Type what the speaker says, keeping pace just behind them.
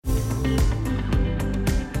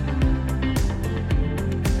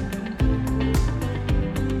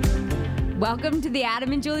Welcome to the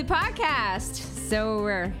Adam and Julie podcast. So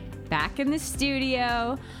we're back in the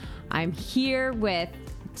studio. I'm here with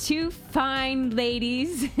two fine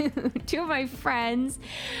ladies, two of my friends.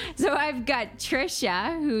 So I've got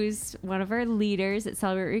Tricia, who's one of our leaders at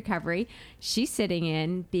Celebrate Recovery. She's sitting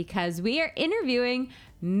in because we are interviewing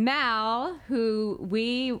Mel, who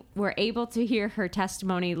we were able to hear her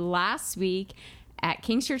testimony last week at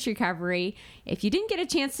King's Church Recovery. If you didn't get a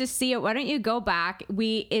chance to see it, why don't you go back?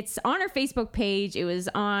 It's on our Facebook page. It was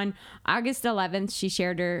on August 11th. She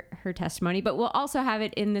shared her testimony, but we'll also have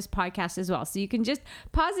it in this podcast as well. So you can just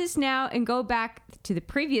pause this now and go back to the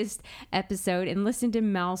previous episode and listen to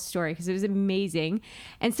Mel's story because it was amazing.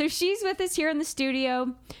 And so she's with us here in the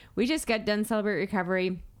studio. We just got done Celebrate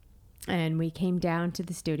Recovery, and we came down to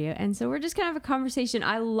the studio. And so we're just kind of a conversation.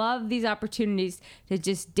 I love these opportunities to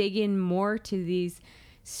just dig in more to these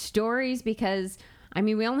stories because, I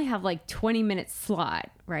mean, we only have like 20-minute slot,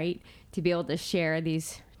 right, to be able to share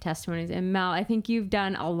these testimonies. And Mel, I think you've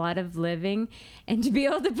done a lot of living, and to be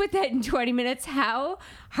able to put that in 20 minutes, how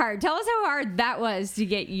hard? Tell us how hard that was to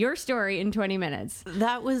get your story in 20 minutes.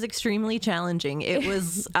 That was extremely challenging. It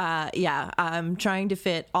was, trying to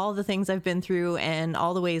fit all the things I've been through and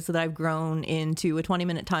all the ways that I've grown into a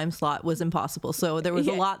 20-minute time slot was impossible. So there was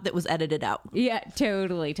a lot that was edited out. Yeah,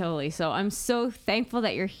 totally. So I'm so thankful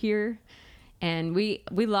that you're here. And we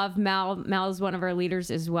love Mel. Mel is one of our leaders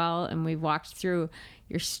as well. And we've walked through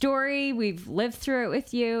your story. We've lived through it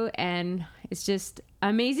with you. And it's just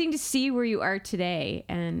amazing to see where you are today.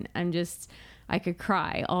 And I could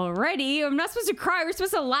cry already. I'm not supposed to cry. We're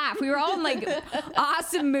supposed to laugh. We were all in like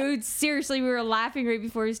awesome moods. Seriously, we were laughing right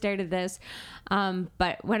before we started this.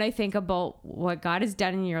 But when I think about what God has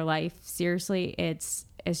done in your life, seriously, it's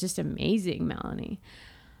just amazing, Melanie.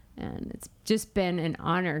 And it's just been an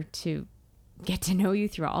honor to get to know you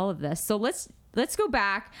through all of this. So let's go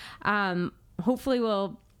back. Hopefully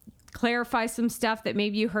we'll clarify some stuff that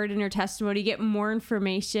maybe you heard in her testimony, get more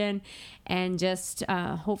information, and just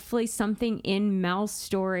hopefully something in Mel's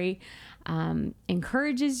story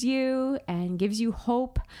encourages you and gives you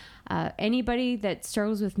hope. Anybody that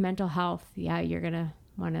struggles with mental health, you're going to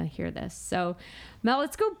want to hear this. So Mel,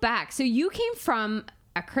 let's go back. So you came from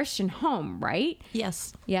a Christian home, right?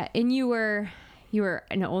 Yes. Yeah. And you were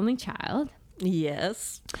an only child.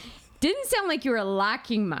 Yes. Didn't sound like you were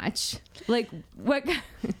lacking much. Like, what?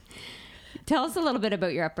 Tell us a little bit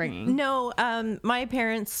about your upbringing. No, my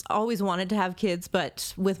parents always wanted to have kids,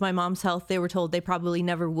 but with my mom's health, they were told they probably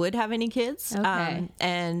never would have any kids. Okay.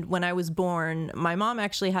 And when I was born, my mom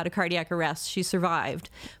actually had a cardiac arrest. She survived.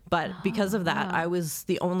 But because of that, I was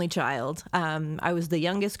the only child. I was the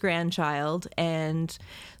youngest grandchild. And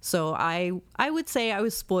so I would say I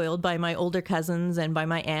was spoiled by my older cousins and by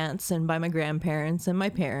my aunts and by my grandparents and my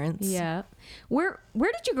parents. Yeah. Where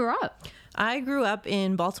did you grow up? I grew up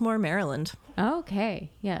in Baltimore, Maryland.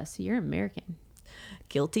 Okay. Yeah. So you're American.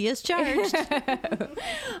 Guilty as charged.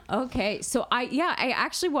 Okay. So I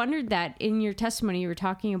actually wondered that in your testimony, you were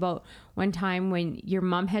talking about one time when your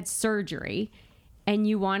mom had surgery and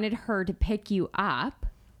you wanted her to pick you up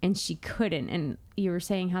and she couldn't. And you were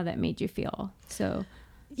saying how that made you feel. So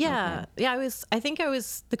yeah. Okay. Yeah. It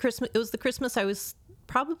was the Christmas I was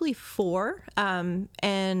probably 4.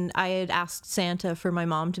 And I had asked Santa for my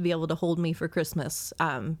mom to be able to hold me for Christmas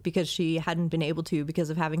because she hadn't been able to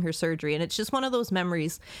because of having her surgery. And it's just one of those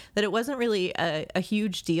memories that it wasn't really a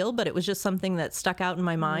huge deal, but it was just something that stuck out in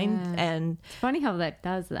my mind. Yeah. And it's funny how that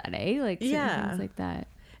does that, eh? Like things like that.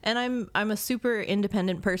 And I'm a super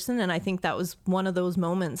independent person. And I think that was one of those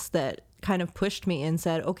moments that kind of pushed me and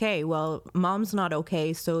said, okay, well, mom's not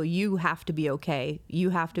okay. So you have to be okay.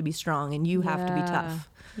 You have to be strong and you have to be tough.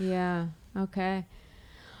 Yeah. Okay.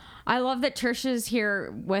 I love that Tricia's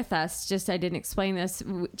here with us. I didn't explain this.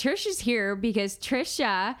 Tricia's here because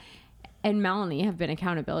Tricia and Melanie have been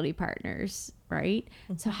accountability partners, right?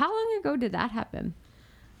 Mm-hmm. So how long ago did that happen?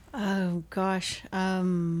 Oh, gosh.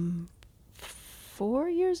 4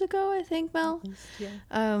 years ago, I think, Mel.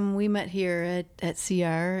 Yeah. We met here at CR,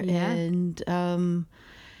 and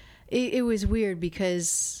it was weird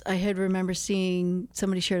because I had remember seeing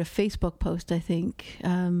somebody shared a Facebook post, I think.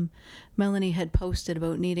 Melanie had posted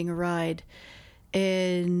about needing a ride,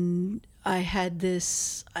 and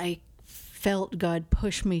I felt God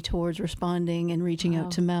push me towards responding and reaching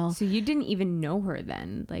out to Mel. So you didn't even know her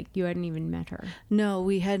then? Like you hadn't even met her? No,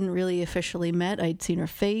 we hadn't really officially met. I'd seen her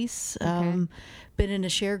face, been in a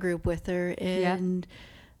share group with her, and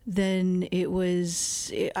then it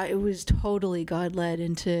was totally God led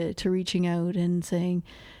into reaching out and saying,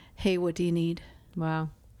 hey, what do you need? Wow.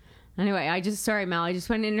 Anyway, sorry, Mel, I just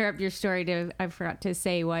want to interrupt your story I forgot to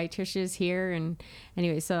say why Tricia's here. And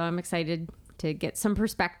anyway, so I'm excited to get some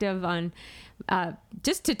perspective on,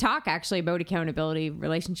 just to talk actually about accountability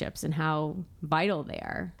relationships and how vital they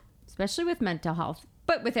are, especially with mental health,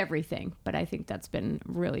 but with everything. But I think that's been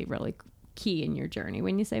really, really key in your journey,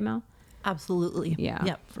 wouldn't you say, Mel? Absolutely. Yeah,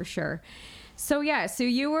 Yep. for sure. So yeah, so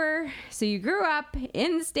you grew up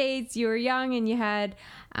in the States, you were young, and you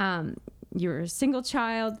were a single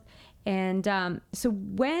child. And so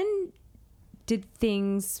when did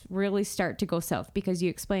things really start to go south? Because you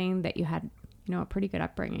explained that you had, a pretty good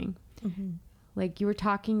upbringing. Mm-hmm. Like you were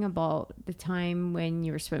talking about the time when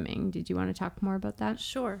you were swimming. Did you want to talk more about that?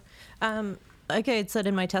 Sure. Like I had said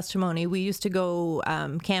in my testimony, we used to go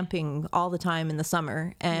camping all the time in the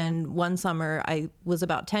summer. And one summer I was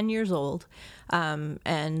about 10 years old.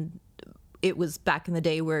 And it was back in the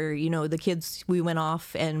day where, the kids, we went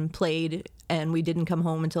off and played and we didn't come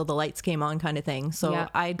home until the lights came on kind of thing. So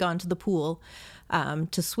I had gone to the pool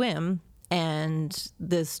to swim. And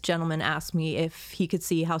this gentleman asked me if he could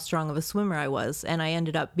see how strong of a swimmer I was. And I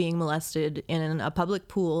ended up being molested in a public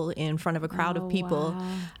pool in front of a crowd of people.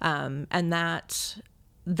 Wow. And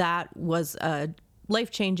that was a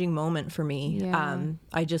life-changing moment for me. Yeah.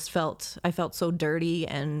 I felt so dirty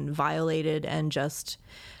and violated and just,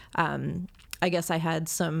 I guess I had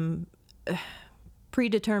some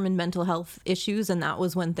predetermined mental health issues, and that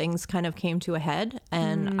was when things kind of came to a head.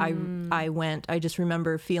 And I just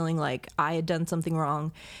remember feeling like I had done something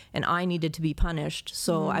wrong and I needed to be punished.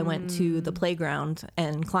 So I went to the playground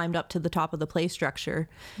and climbed up to the top of the play structure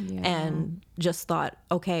and just thought,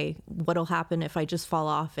 okay, what'll happen if I just fall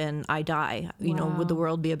off and I die? Would the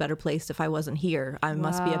world be a better place if I wasn't here? I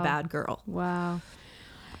must be a bad girl. Wow.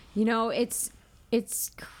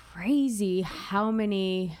 It's crazy how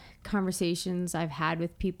many conversations I've had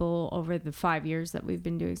with people over the 5 years that we've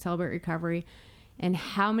been doing Celebrate Recovery, and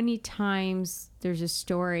how many times there's a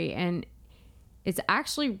story, and it's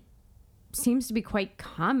actually seems to be quite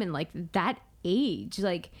common, like that age,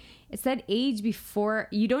 like it's that age before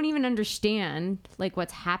you don't even understand like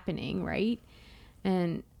what's happening, right?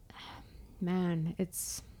 And man,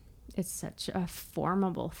 it's such a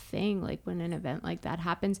formidable thing, like when an event like that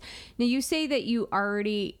happens. Now you say that you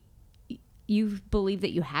believe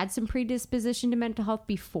that you had some predisposition to mental health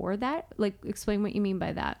before that. Like, explain what you mean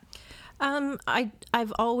by that.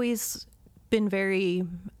 I've always been very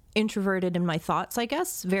introverted in my thoughts, I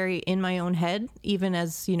guess, very in my own head. Even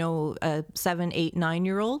as, a 7, 8,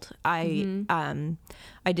 9-year-old, I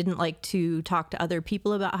didn't like to talk to other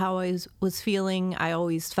people about how I was feeling. I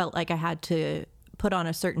always felt like I had to put on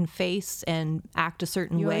a certain face and act a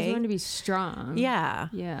certain way. You always wanted to be strong. Yeah.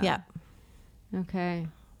 Okay.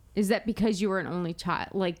 Is that because you were an only child?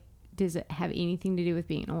 Like, does it have anything to do with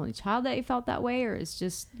being an only child that you felt that way, or is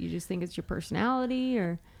you just think it's your personality?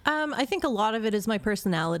 Or I think a lot of it is my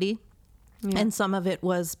personality, and some of it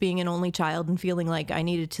was being an only child and feeling like I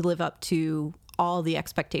needed to live up to all the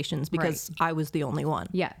expectations because I was the only one.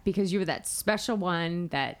 Yeah, because you were that special one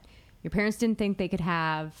that your parents didn't think they could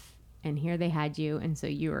have, and here they had you, and so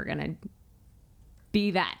you were gonna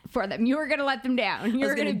be that for them. You were going to let them down. You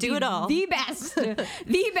were going to do it all. The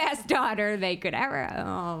best daughter they could ever.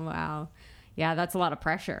 Oh, wow. Yeah, that's a lot of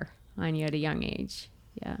pressure on you at a young age.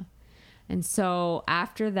 Yeah. And so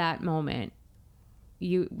after that moment,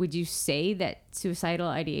 would you say that suicidal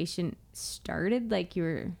ideation started like you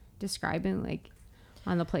were describing, like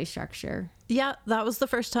on the play structure? Yeah, that was the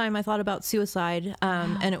first time I thought about suicide.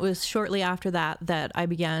 And it was shortly after that I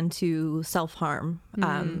began to self-harm.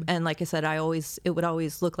 And like I said, it would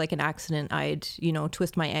always look like an accident. I'd,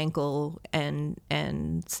 twist my ankle and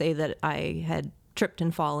say that I had tripped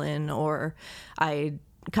and fallen, or I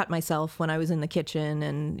cut myself when I was in the kitchen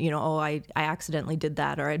and, I accidentally did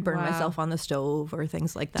that, or I'd burn myself on the stove or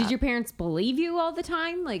things like that. Did your parents believe you all the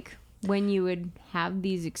time? Like when you would have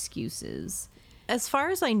these excuses? As far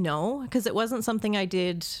as I know, because it wasn't something I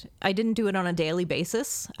didn't do it on a daily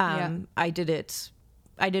basis. I did it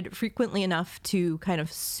frequently enough to kind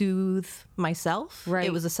of soothe myself. Right.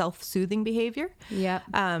 It was a self-soothing behavior. Yeah.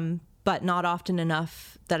 But not often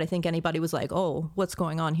enough that I think anybody was like, oh, what's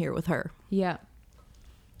going on here with her? Yeah.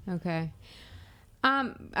 Okay.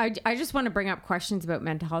 I just want to bring up questions about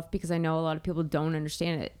mental health because I know a lot of people don't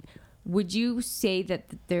understand it. Would you say that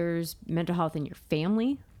there's mental health in your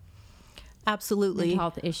family? Absolutely. Mental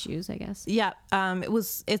health issues, I guess. Yeah.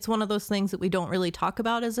 It's one of those things that we don't really talk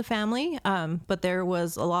about as a family. But there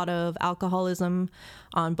was a lot of alcoholism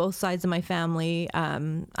on both sides of my family.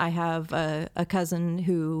 I have a cousin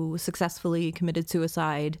who successfully committed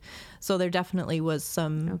suicide. So there definitely was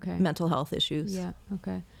some mental health issues. Yeah.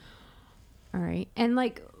 Okay. All right. And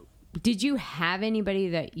like, did you have anybody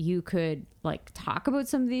that you could like talk about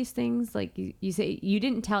some of these things? Like you say you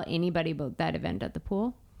didn't tell anybody about that event at the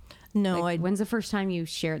pool? No, like, when's the first time you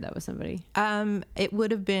shared that with somebody? It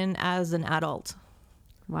would have been as an adult.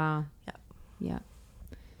 Wow. Yeah. Yeah.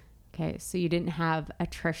 Okay, so you didn't have a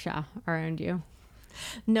Tricia around you.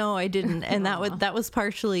 No, I didn't. And that was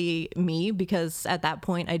partially me, because at that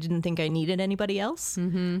point I didn't think I needed anybody else.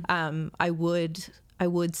 I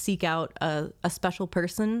would seek out a special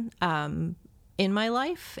person in my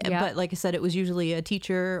life. Yeah. But like I said, it was usually a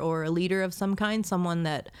teacher or a leader of some kind, someone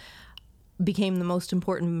that became the most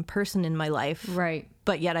important person in my life. Right.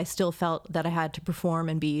 But yet I still felt that I had to perform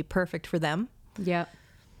and be perfect for them. Yep.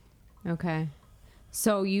 Okay.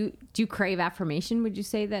 So do you crave affirmation? Would you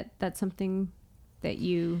say that that's something that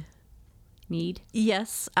you need?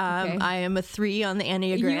 Yes. Okay. I am a 3 on the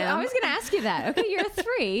Enneagram. I was going to ask you that. Okay, you're a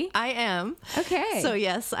 3. I am. Okay. So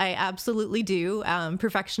yes, I absolutely do.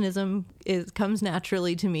 Perfectionism comes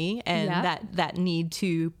naturally to me, and that need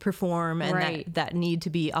to perform and Right. that need to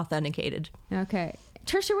be authenticated. Okay.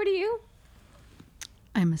 Tricia, what are you?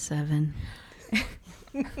 I'm a 7.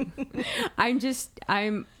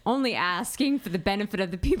 I'm only asking for the benefit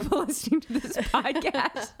of the people listening to this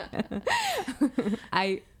podcast.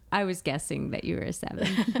 I was guessing that you were a 7.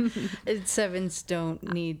 7s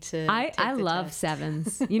don't need to. I love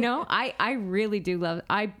 7s. You know, I really do love.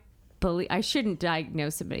 I believe I shouldn't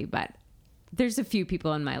diagnose somebody, but there's a few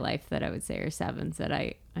people in my life that I would say are 7s that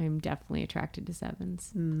I'm definitely attracted to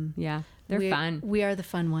 7s. Yeah, they're fun. We are the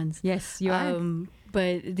fun ones. Yes, you are.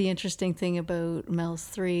 But the interesting thing about Mel's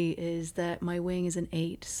 3 is that my wing is an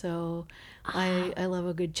 8, so I love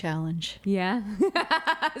a good challenge. Yeah.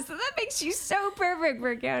 So that makes you so perfect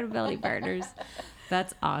for accountability partners.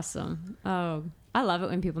 That's awesome. Oh, I love it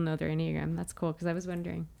when people know their Enneagram. That's cool, because I was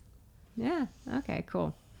wondering. Yeah. Okay,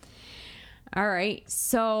 cool. All right.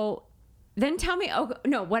 So then tell me,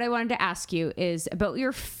 what I wanted to ask you is about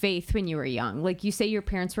your faith when you were young. Like you say your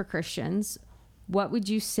parents were Christians. What would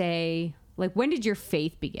you say, like when did your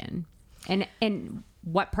faith begin? And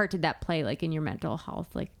what part did that play like in your mental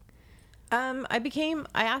health? Like I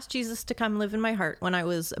asked Jesus to come live in my heart when I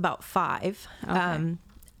was about 5. Okay.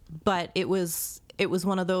 But it was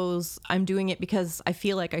one of those, I'm doing it because I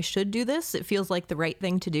feel like I should do this. It feels like the right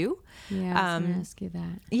thing to do. Yeah, I was going to ask you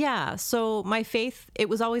that. Yeah. So my faith, it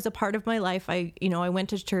was always a part of my life. I went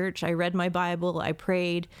to church, I read my Bible, I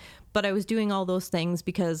prayed, but I was doing all those things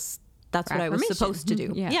because that's what I was supposed to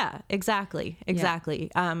do. Yeah, exactly.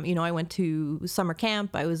 I went to summer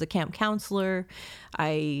camp. I was a camp counselor.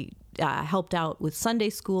 I helped out with Sunday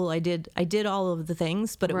school. I did all of the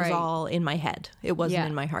things, but it was all in my head. It wasn't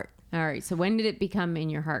in my heart. All right. So when did it become in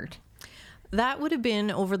your heart? That would have been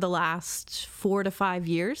over the last 4 to 5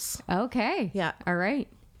 years. Okay. Yeah. All right.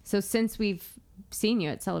 So since we've seen you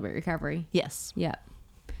at Celebrate Recovery. Yes. Yeah.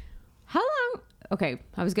 How long? Okay.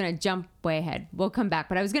 I was going to jump way ahead. We'll come back,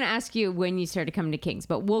 but I was going to ask you when you started coming to Kings,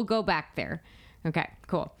 but we'll go back there. Okay,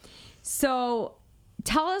 cool. So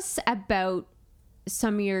tell us about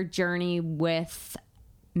some of your journey with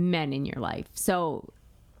men in your life. So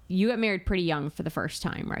you got married pretty young for the first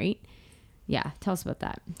time, right? Yeah. Tell us about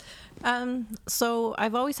that. So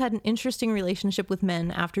I've always had an interesting relationship with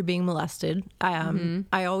men after being molested.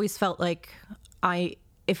 I always felt like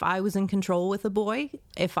if I was in control with a boy,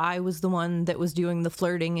 if I was the one that was doing the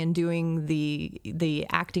flirting and doing the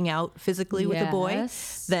acting out physically with a boy,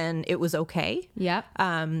 then it was okay. Yep.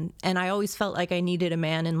 And I always felt like I needed a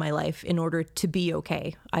man in my life in order to be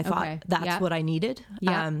okay. I thought that's what I needed.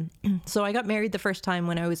 Yep. So I got married the first time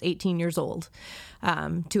when I was 18 years old,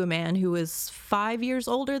 to a man who was 5 years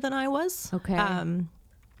older than I was. Okay.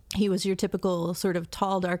 He was your typical sort of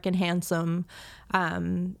tall, dark, and handsome.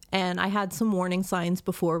 And I had some warning signs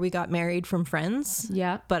before we got married from friends.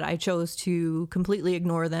 Yeah. But I chose to completely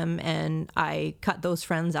ignore them, and I cut those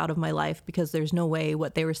friends out of my life because there's no way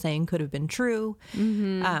what they were saying could have been true.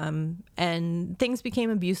 Mm-hmm. And things became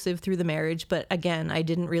abusive through the marriage. But again, I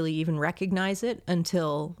didn't really even recognize it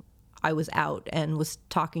until I was out and was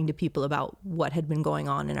talking to people about what had been going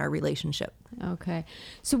on in our relationship. Okay.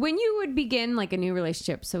 So when you would begin like a new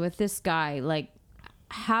relationship, so with this guy, like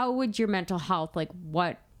how would your mental health, like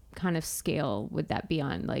what kind of scale would that be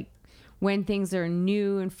on? Like when things are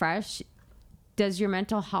new and fresh, does your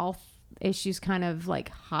mental health issues kind of like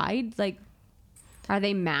hide? Like are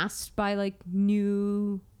they masked by like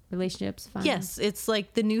new relationships? Yes, it's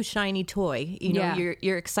like the new shiny toy.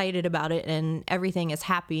 You're excited about it, and everything is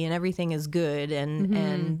happy and everything is good,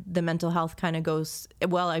 and the mental health kind of goes.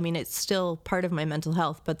 Well, I mean, it's still part of my mental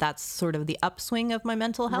health, but that's sort of the upswing of my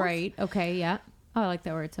mental health. Right. Okay. Yeah. Oh, I like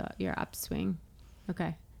that word. So your upswing.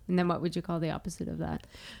 Okay. And then what would you call the opposite of that?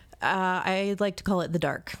 I'd like to call it the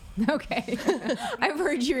dark. Okay. I've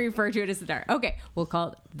heard you refer to it as the dark. Okay. We'll call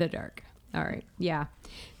it the dark. All right. Yeah.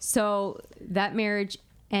 So that marriage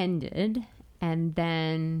ended. And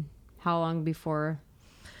then how long before?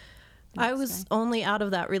 I was only out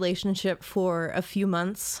of that relationship for a few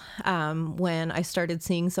months when I started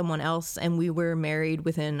seeing someone else, and we were married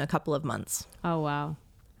within a couple of months. Oh, wow.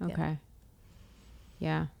 Okay.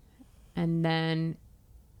 Yeah. And then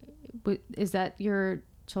is that your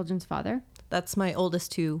children's father? That's my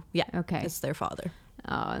oldest two. Yeah. Okay. It's their father.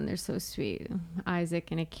 Oh, and they're so sweet.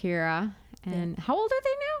 Isaac and Akira. And how old are they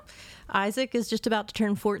now? Isaac is just about to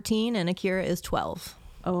turn 14 and Akira is 12.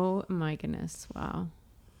 Oh my goodness. Wow.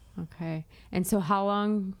 Okay. And so how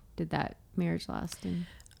long did that marriage last?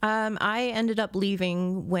 I ended up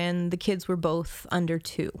leaving when the kids were both under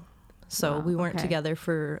 2. So we weren't together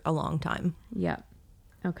for a long time. Yep.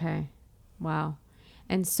 Okay. Wow.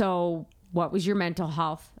 And so what was your mental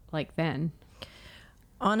health like then?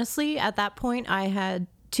 Honestly, at that point, I had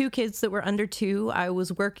 2 kids that were under 2. I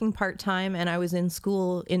was working part-time and I was in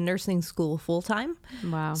nursing school full-time.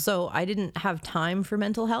 Wow. So I didn't have time for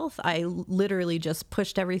mental health. I literally just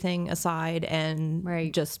pushed everything aside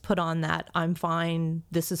and just put on that I'm fine,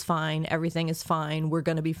 this is fine, everything is fine, we're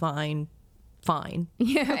going to be fine. Fine.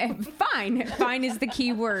 Yeah, fine. Fine is the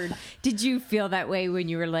key word. Did you feel that way when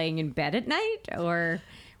you were laying in bed at night, or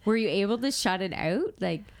were you able to shut it out?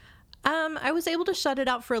 I was able to shut it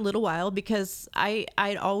out for a little while because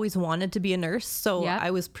I'd always wanted to be a nurse, so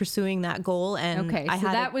I was pursuing that goal. And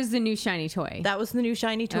that was the new shiny toy. That was the new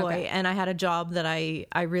shiny toy, and I had a job that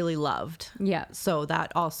I really loved. Yeah. So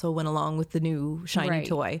that also went along with the new shiny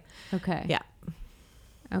toy. Okay. Yeah.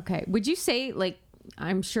 Okay. Would you say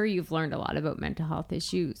I'm sure you've learned a lot about mental health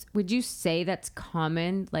issues. Would you say that's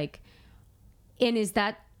common? And is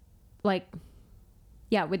that would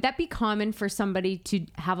that be common for somebody to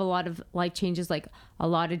have a lot of life changes, like a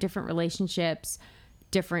lot of different relationships,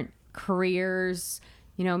 different careers,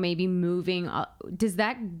 maybe moving? Does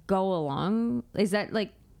that go along? Is that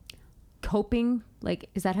coping?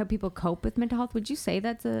 Is that how people cope with mental health? Would you say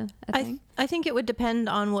that's a thing? I think it would depend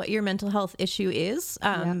on what your mental health issue is.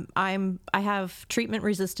 I have treatment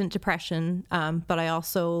resistant depression, but I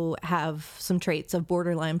also have some traits of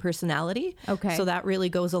borderline personality. Okay. So that really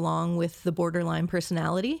goes along with the borderline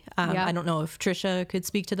personality. I don't know if Tricia could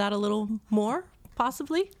speak to that a little more,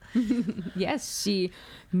 possibly. Yes, she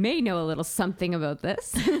may know a little something about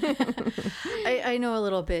this. I know a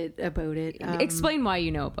little bit about it. Explain why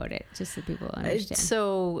you know about it, just so people understand.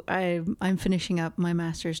 So I'm finishing up my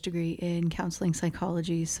master's degree in counseling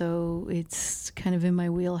psychology, so it's kind of in my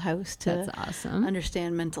wheelhouse to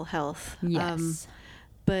understand mental health. Yes.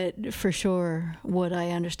 But for sure, what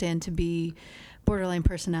I understand to be borderline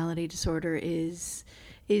personality disorder is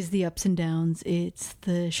the ups and downs. It's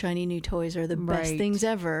the shiny new toys are the best things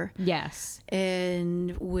ever. Yes.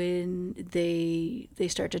 And when they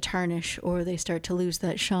start to tarnish or they start to lose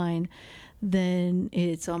that shine, then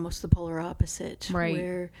it's almost the polar opposite. Right.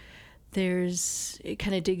 Where it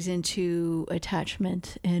kind of digs into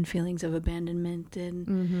attachment and feelings of abandonment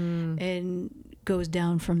and goes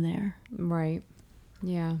down from there. Right.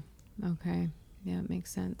 Yeah. Okay. Yeah, it makes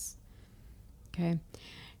sense. Okay.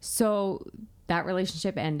 So that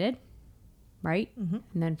relationship ended, right? Mm-hmm.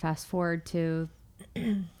 And then fast forward to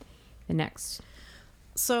the next.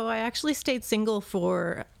 So I actually stayed single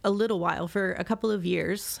for a little while, for a couple of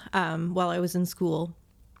years, while I was in school.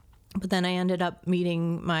 But then I ended up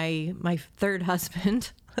meeting my third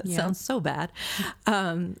husband. That sounds so bad.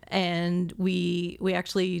 And we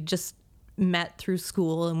actually just met through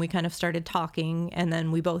school, and we kind of started talking, and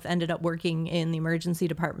then we both ended up working in the emergency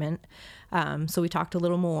department. So we talked a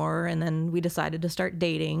little more, and then we decided to start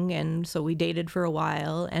dating. And so we dated for a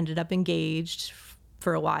while, ended up engaged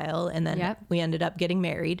for a while, and then we ended up getting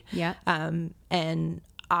married. Yeah. And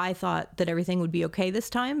I thought that everything would be okay this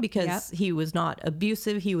time because he was not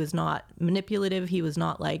abusive, he was not manipulative, he was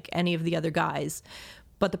not like any of the other guys.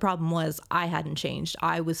 But the problem was I hadn't changed.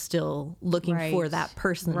 I was still looking for that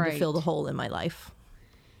person to fill the hole in my life.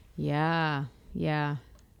 Yeah. Yeah.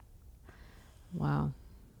 Wow.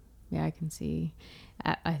 Yeah, I can see.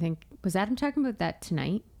 I think, was Adam talking about that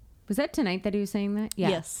tonight? Was that tonight that he was saying that? Yeah.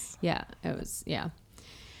 Yes. Yeah, it was. Yeah.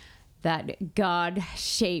 That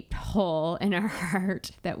God-shaped hole in our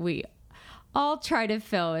heart that we all try to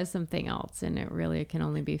fill with something else. And it really can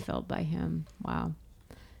only be filled by him. Wow.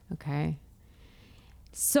 Okay.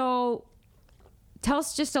 So tell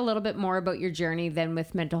us just a little bit more about your journey then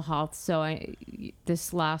with mental health. So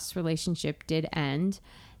this last relationship did end,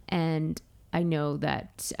 and I know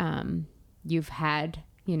that you've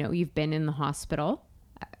been in the hospital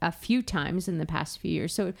a few times in the past few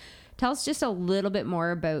years. So tell us just a little bit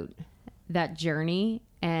more about that journey.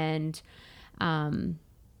 And,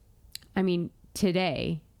 I mean,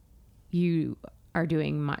 today you are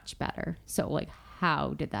doing much better. So like,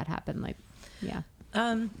 how did that happen? Like, yeah.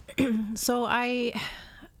 So I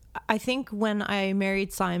think when I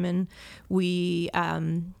married Simon, I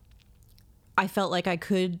felt like I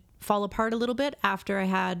could fall apart a little bit after I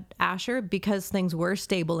had Asher because things were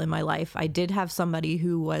stable in my life. I did have somebody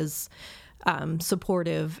who was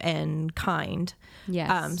supportive and kind.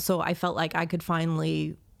 Yes. So I felt like I could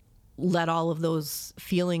finally let all of those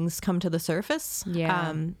feelings come to the surface.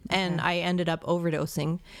 Yeah. And I ended up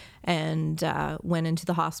overdosing and went into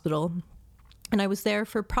the hospital. And I was there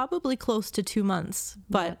for probably close to 2 months.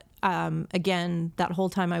 But again, that whole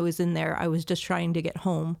time I was in there, I was just trying to get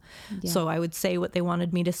home. Yeah. So I would say what they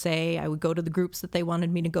wanted me to say. I would go to the groups that they wanted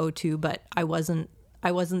me to go to, but I wasn't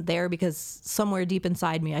there because somewhere deep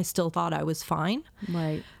inside me, I still thought I was fine.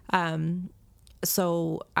 Right.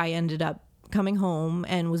 So I ended up coming home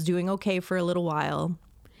and was doing okay for a little while.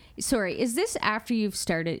 Sorry, is this after you've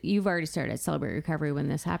already started Celebrate Recovery when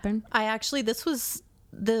this happened? This was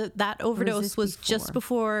that overdose was just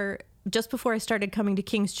before I started coming to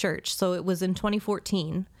King's Church. So it was in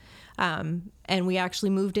 2014. And we actually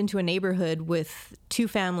moved into a neighborhood with 2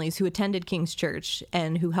 families who attended King's Church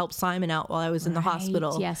and who helped Simon out while I was in the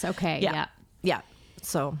hospital. Yes. Okay. Yeah. Yeah.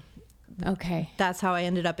 So Okay. that's how I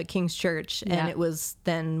ended up at King's Church. And it was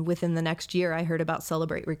then within the next year I heard about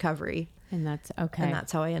Celebrate Recovery. And that's okay. And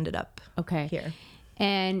that's how I ended up here.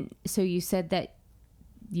 And so you said that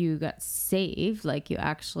you got saved, like you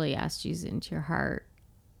actually asked Jesus into your heart.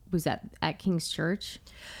 Was that at King's Church?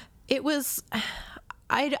 It was,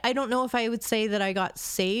 I don't know if I would say that I got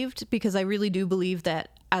saved because I really do believe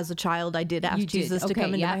that as a child I did ask Jesus to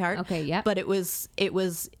come into my heart. Okay, yeah. But it was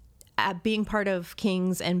at being part of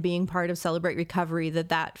King's and being part of Celebrate Recovery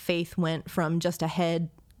that faith went from just a head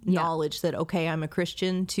knowledge that, okay, I'm a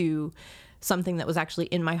Christian to something that was actually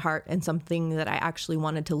in my heart and something that I actually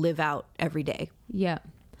wanted to live out every day. Yeah.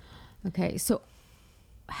 Okay. So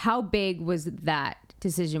how big was that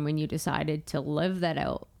decision when you decided to live that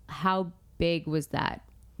out? How big was that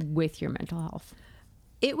with your mental health?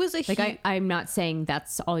 It was I'm not saying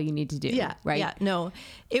that's all you need to do. Yeah. Right. Yeah. No,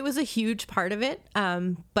 it was a huge part of it.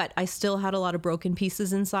 But I still had a lot of broken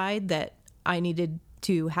pieces inside that I needed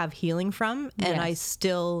to have healing from. And I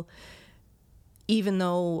still, even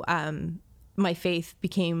though, my faith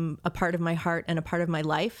became a part of my heart and a part of my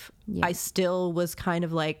life, I still was kind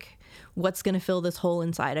of like, what's going to fill this hole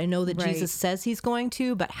inside? I know that Jesus says he's going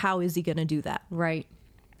to, but how is he going to do that? Right.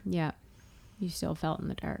 Yeah. You still felt in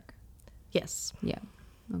the dark. Yes. Yeah.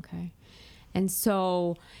 Okay. And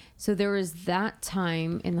so there was that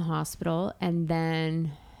time in the hospital, and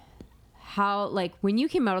then how, like when you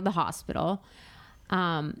came out of the hospital,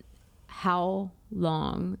 how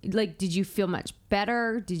long, like, did you feel much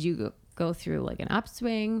better? Did you go through like an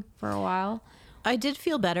upswing for a while? I did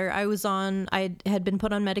feel better. I had been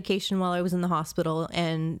put on medication while I was in the hospital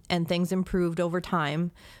and things improved over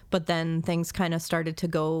time, but then things kind of started to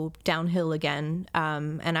go downhill again.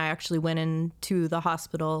 And I actually went into the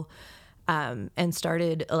hospital and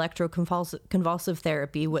started electroconvulsive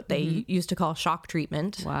therapy, what they used to call shock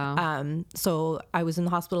treatment. Wow. So I was in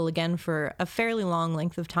the hospital again for a fairly long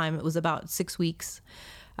length of time. It was about 6 weeks.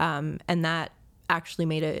 And that actually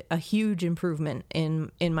made a huge improvement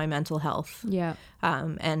in my mental health. Yeah.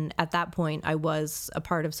 And at that point I was a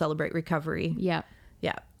part of Celebrate Recovery. Yeah.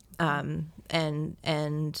 Yeah.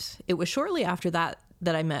 And it was shortly after that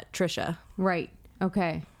I met Tricia. Right.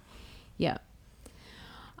 Okay. Yeah.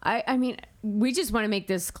 I mean, we just want to make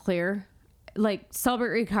this clear. Like, Celebrate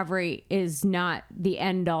Recovery is not the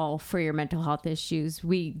end all for your mental health issues.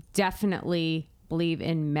 We definitely believe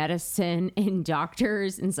in medicine, in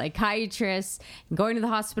doctors, in psychiatrists, and going to the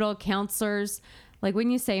hospital, counselors. Like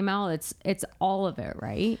when you say, Mel, it's all of it,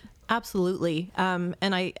 right? Absolutely. And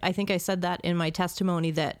I think I said that in my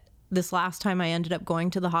testimony that this last time I ended up going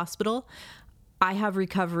to the hospital, I have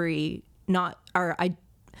recovery, I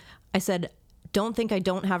said, don't think I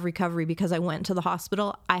don't have recovery because I went to the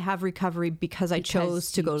hospital. I have recovery because I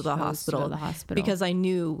chose to go to the hospital. Because I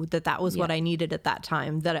knew that was what I needed at that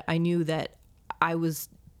time, that I knew that I was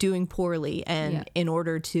doing poorly, and in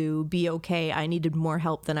order to be okay, I needed more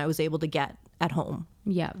help than I was able to get at home.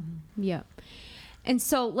 Yeah. Yeah. And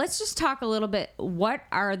so let's just talk a little bit. What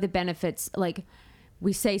are the benefits? Like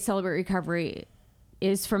we say Celebrate Recovery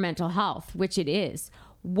is for mental health, which it is.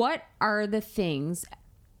 What are the things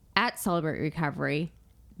at Celebrate Recovery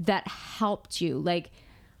that helped you? Like,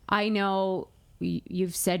 I know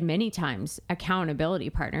you've said many times accountability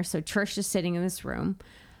partner. So Tricia's sitting in this room.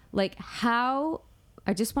 Like how,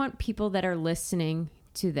 I just want people that are listening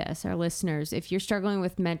to this, our listeners, if you're struggling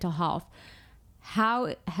with mental health,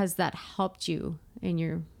 how has that helped you in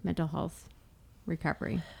your mental health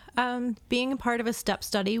recovery? Being a part of a step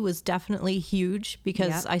study was definitely huge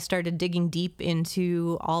because I started digging deep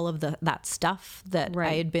into all of that stuff that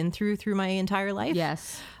I had been through my entire life.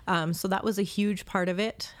 Yes. So that was a huge part of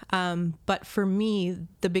it. But for me,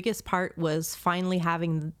 the biggest part was finally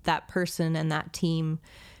having that person and that team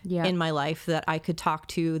in my life that I could talk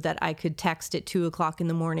to, that I could text at 2:00 in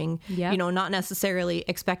the morning, you know, not necessarily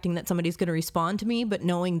expecting that somebody's going to respond to me, but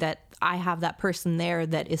knowing that I have that person there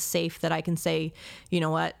that is safe, that I can say, you know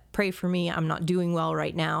what, pray for me. I'm not doing well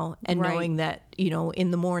right now. And knowing that, you know, in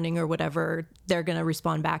the morning or whatever, they're going to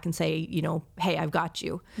respond back and say, you know, hey, I've got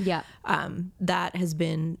you. Yeah. That has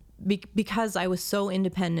been because I was so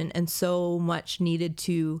independent and so much needed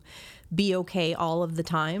to be okay all of the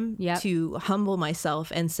time, to humble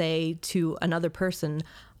myself and say to another person,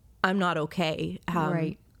 I'm not okay.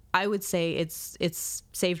 I would say it's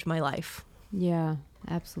saved my life. Yeah,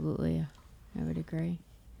 absolutely. I would agree.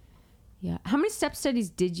 Yeah. How many step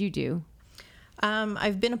studies did you do?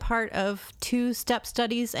 I've been a part of 2 step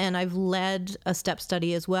studies, and I've led a step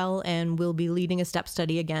study as well, and will be leading a step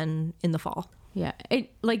study again in the fall. Yeah.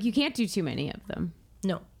 Like you can't do too many of them.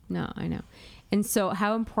 No, I know. And so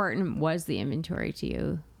how important was the inventory to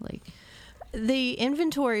you? Like the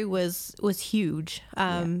inventory was huge.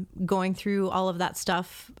 Going through all of that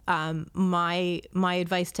stuff. My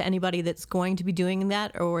advice to anybody that's going to be doing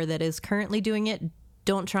that or that is currently doing it,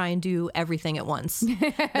 don't try and do everything at once. Is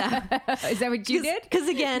that what you did? Because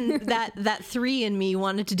again, that 3 in me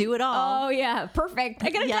wanted to do it all. Oh yeah, perfect. I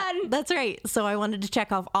got it done. That's right. So I wanted to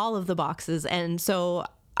check off all of the boxes. And so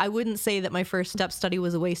I wouldn't say that my first step study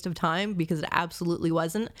was a waste of time, because it absolutely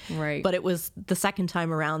wasn't. Right. But it was the second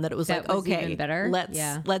time around that it was that like, was okay, even better.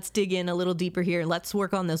 Let's dig in a little deeper here. Let's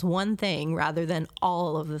work on this one thing rather than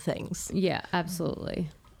all of the things. Yeah, absolutely.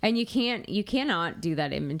 And you cannot do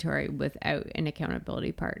that inventory without an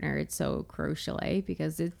accountability partner. It's so crucial,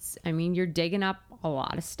 because you're digging up a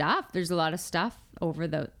lot of stuff. There's a lot of stuff over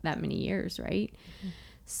that many years, right? Mm-hmm.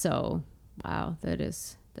 So, wow,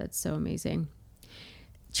 that's so amazing.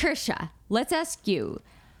 Tricia, let's ask you,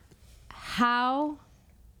 how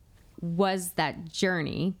was that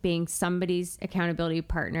journey being somebody's accountability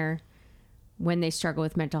partner when they struggle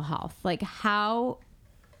with mental health? Like, how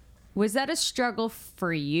was that a struggle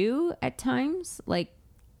for you at times? Like,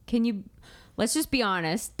 let's just be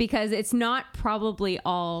honest, because it's not probably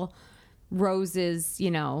all roses, you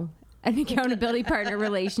know, an accountability partner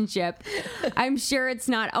relationship. I'm sure it's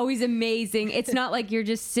not always amazing. It's not like you're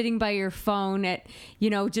just sitting by your phone at, you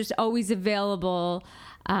know, just always available,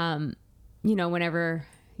 you know, whenever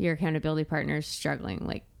your accountability partner is struggling.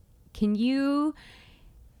 Like, can you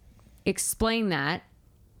explain that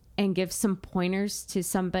and give some pointers to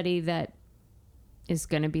somebody that is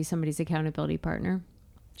going to be somebody's accountability partner?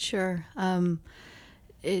 Sure.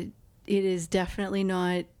 It is definitely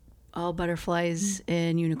not all butterflies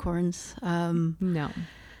and unicorns. No.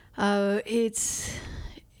 It's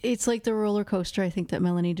like the roller coaster, I think, that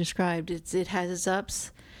Melanie described. It has its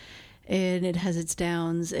ups and it has its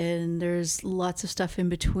downs, and there's lots of stuff in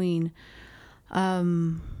between.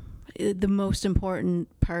 The most important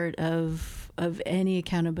part of any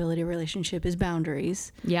accountability relationship is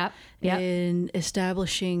boundaries. Yep. And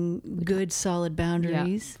establishing good, solid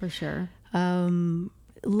boundaries. Yeah, for sure.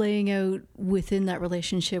 Laying out within that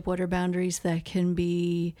relationship what are boundaries that can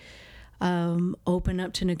be open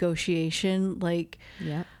up to negotiation. Like,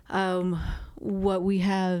 what we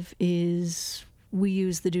have is we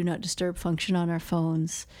use the do not disturb function on our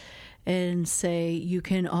phones and say, you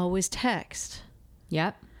can always text.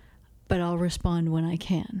 Yep. But I'll respond when I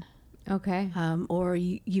can. Okay. Or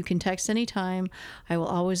you can text anytime. I will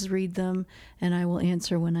always read them, and I will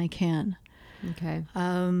answer when I can. Okay.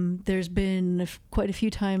 There's been quite a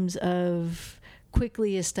few times of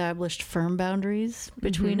quickly established firm boundaries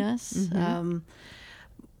between us,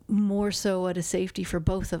 more so out of safety for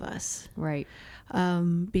both of us. Right.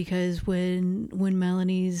 Because when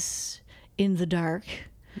Melanie's in the dark,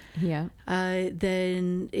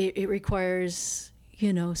 then it requires,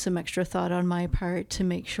 you know, some extra thought on my part to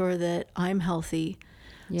make sure that I'm healthy,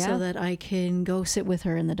 so that I can go sit with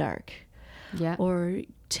her in the dark. Yeah. Or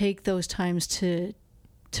take those times to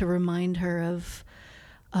remind her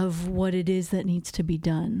of what it is that needs to be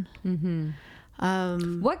done.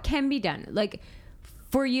 Mm-hmm. What can be done? Like,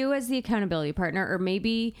 for you as the accountability partner, or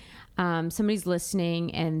maybe somebody's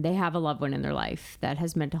listening and they have a loved one in their life that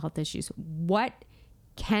has mental health issues. What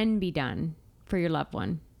can be done for your loved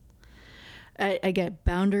one? I get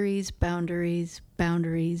boundaries, boundaries,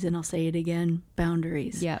 boundaries, and I'll say it again,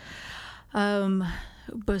 boundaries. Yeah.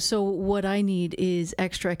 But so what I need is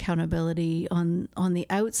extra accountability on the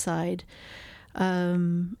outside.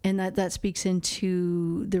 And that speaks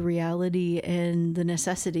into the reality and the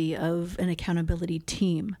necessity of an accountability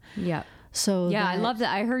team. Yeah. So yeah, I love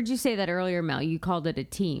that. I heard you say that earlier, Mel. You called it a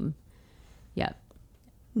team. Yeah.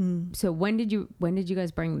 So when did you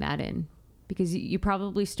guys bring that in? Because you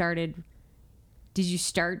probably started. Did you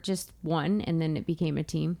start just one and then it became a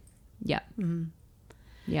team? Yeah. Mm-hmm.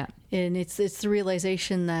 Yeah. And it's the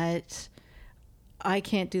realization that I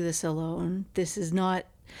can't do this alone. This is not,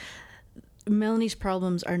 Melanie's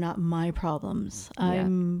problems are not my problems. Yeah.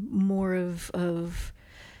 I'm more of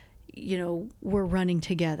we're running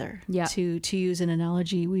together. Yeah. To use an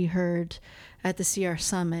analogy we heard at the CR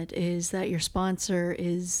Summit is that your sponsor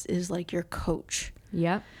is like your coach.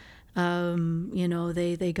 Yeah.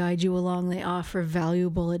 They guide you along, they offer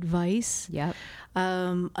valuable advice. Yep.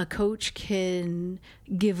 A coach can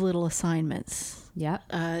give little assignments. Yep.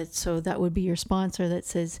 So that would be your sponsor that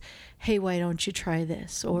says, hey, why don't you try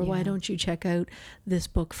this? Or why don't you check out this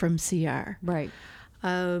book from CR? Right.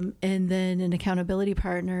 And then an accountability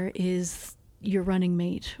partner is your running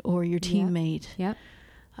mate or your teammate. Yep.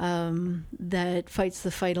 That fights the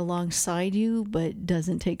fight alongside you, but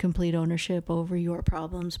doesn't take complete ownership over your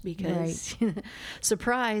problems because,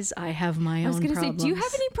 surprise, I have my own problems. I was going to say, do you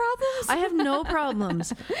have any problems? I have no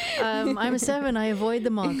problems. I'm a 7. I avoid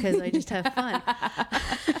them all because I just have fun.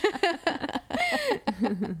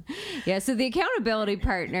 Yeah, so the accountability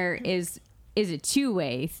partner is a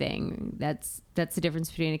two-way thing. That's the difference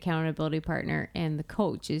between an accountability partner and the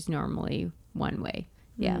coach is normally one way.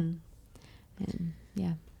 Yeah. And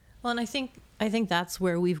yeah. Well, and I think that's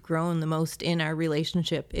where we've grown the most in our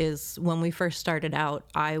relationship is when we first started out,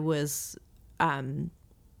 I was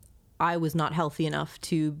not healthy enough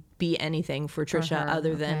to be anything for Tricia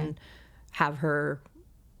other than have her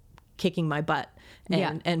kicking my butt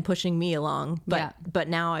and pushing me along. But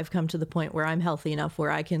now I've come to the point where I'm healthy enough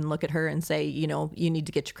where I can look at her and say, you need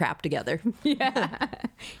to get your crap together. Yeah.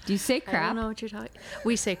 Do you say crap? I don't know what you're talking.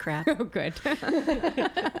 We say crap. Oh, good.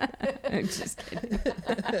 I'm just kidding.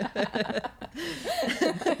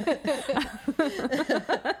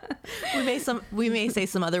 We may say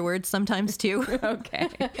some other words sometimes too. Okay.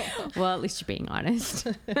 Well, at least you're being honest.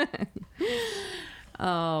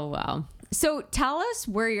 Oh, wow. So tell us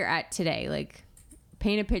where you're at today. Like,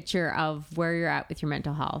 paint a picture of where you're at with your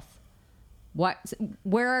mental health.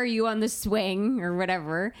 Where are you on the swing or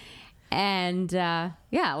whatever? And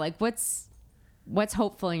what's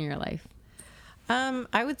hopeful in your life?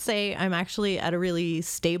 I would say I'm actually at a really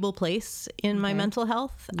stable place in my mental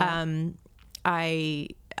health. Yeah.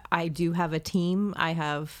 I do have a team. I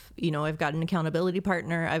have, I've got an accountability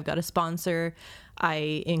partner. I've got a sponsor.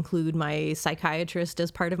 I include my psychiatrist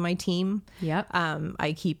as part of my team. Yep.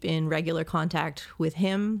 I keep in regular contact with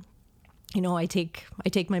him. I take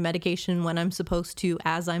my medication when I'm supposed to,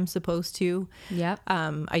 as I'm supposed to. Yep.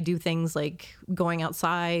 I do things like going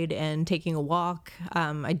outside and taking a walk.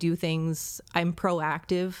 I'm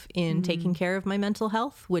proactive in taking care of my mental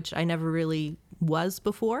health, which I never really was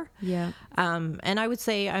before. Yeah. And I would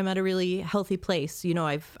say I'm at a really healthy place.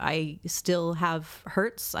 I still have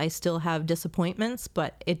hurts. I still have disappointments,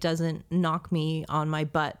 but it doesn't knock me on my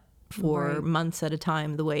butt for months at a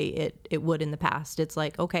time the way it would in the past. It's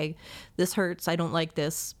like, okay, this hurts. I don't like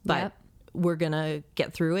this, but we're going to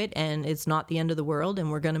get through it and it's not the end of the world and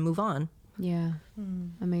we're going to move on. Yeah.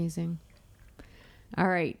 Amazing. All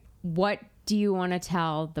right. What do you want to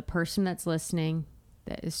tell the person that's listening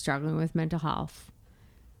that is struggling with mental health?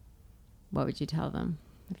 What would you tell them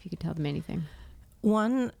if you could tell them anything?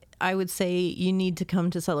 One, I would say you need to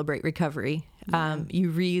come to Celebrate Recovery. Yeah. You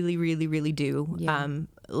really, really, really do. Yeah.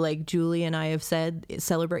 Like Julie and I have said,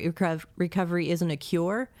 Celebrate Recovery isn't a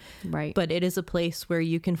cure, right? But it is a place where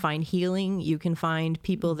you can find healing. You can find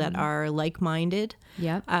people that are like-minded.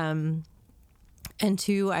 Yeah. And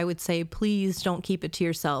two, I would say, please don't keep it to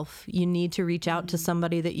yourself. You need to reach out to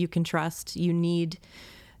somebody that you can trust. You need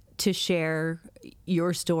to share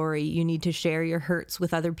your story. You need to share your hurts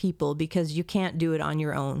with other people because you can't do it on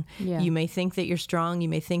your own. Yeah. You may think that you're strong, you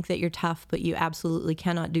may think that you're tough, but you absolutely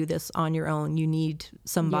cannot do this on your own. You need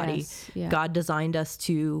somebody. Yes. Yeah. God designed us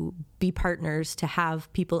to be partners, to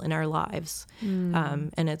have people in our lives.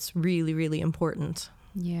 And it's really, really important.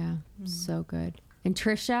 Yeah, so good. And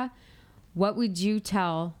Tricia, what would you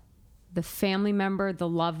tell the family member, the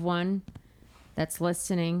loved one that's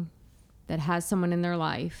listening, that has someone in their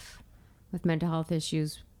life with mental health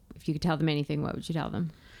issues? If you could tell them anything, what would you tell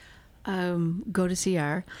them? go to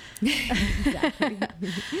CR. Exactly.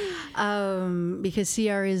 Because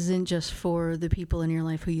CR isn't just for the people in your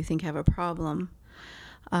life who you think have a problem.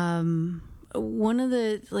 One of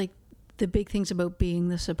the big things about being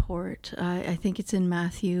the support, I think it's in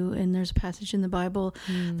Matthew, and there's a passage in the Bible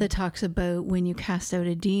that talks about when you cast out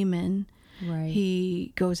a demon, Right.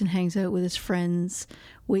 he goes and hangs out with his friends,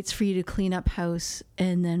 waits for you to clean up house,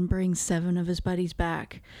 and then brings 7 of his buddies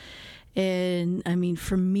back. And I mean,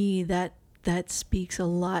 for me, that speaks a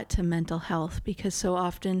lot to mental health, because so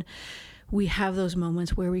often we have those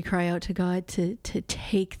moments where we cry out to God to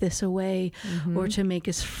take this away, or to make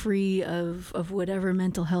us free of whatever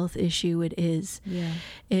mental health issue it is. Yeah.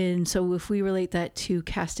 And so if we relate that to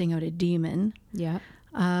casting out a demon, Yeah.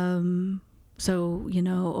 so,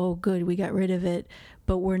 oh, good, we got rid of it,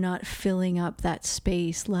 but we're not filling up that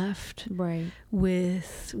space left Right.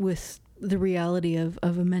 with the reality of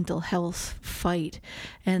a mental health fight.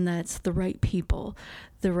 And that's the right people,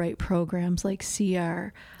 the right programs like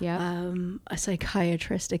CR, Yeah. a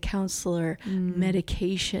psychiatrist, a counselor,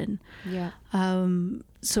 medication. Yeah.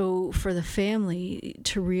 So for the family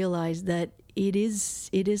to realize that it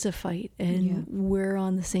is a fight, and we're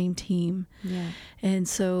on the same team. Yeah. And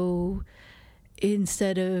so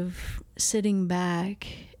instead of sitting back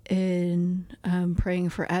and praying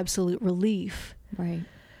for absolute relief, Right.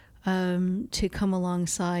 to come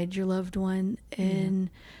alongside your loved one and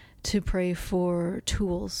to pray for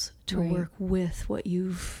tools to Right. work with what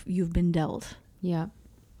you've been dealt. Yeah.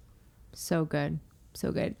 So good.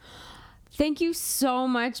 So good. Thank you so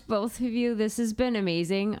much, both of you. This has been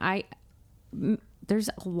amazing. There's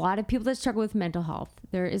a lot of people that struggle with mental health.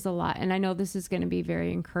 There is a lot. And I know this is going to be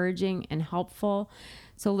very encouraging and helpful.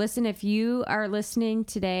 So listen, if you are listening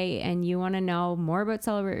today and you want to know more about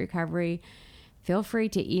Celebrate Recovery, feel free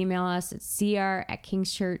to email us at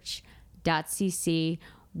cr@kingschurch.cc.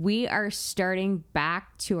 We are starting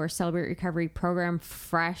back to our Celebrate Recovery program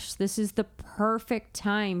fresh. This is the perfect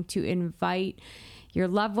time to invite your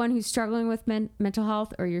loved one who's struggling with mental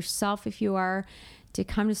health, or yourself if you are, to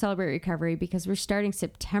come to Celebrate Recovery, because we're starting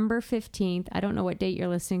September 15th. I don't know what date you're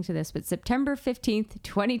listening to this, but September 15th,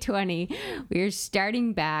 2020, we are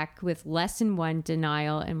starting back with Lesson 1,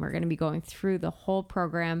 Denial, and we're going to be going through the whole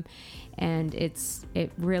program, and it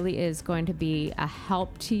really is going to be a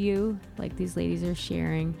help to you, like these ladies are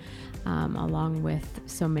sharing, along with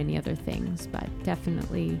so many other things, but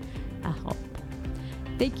definitely a help.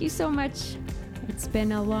 Thank you so much. It's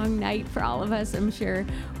been a long night for all of us. I'm sure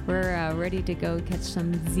we're ready to go catch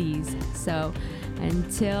some Z's. So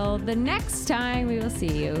until the next time, we will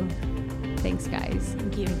see you. Thanks, guys.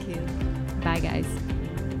 Thank you. Bye, guys.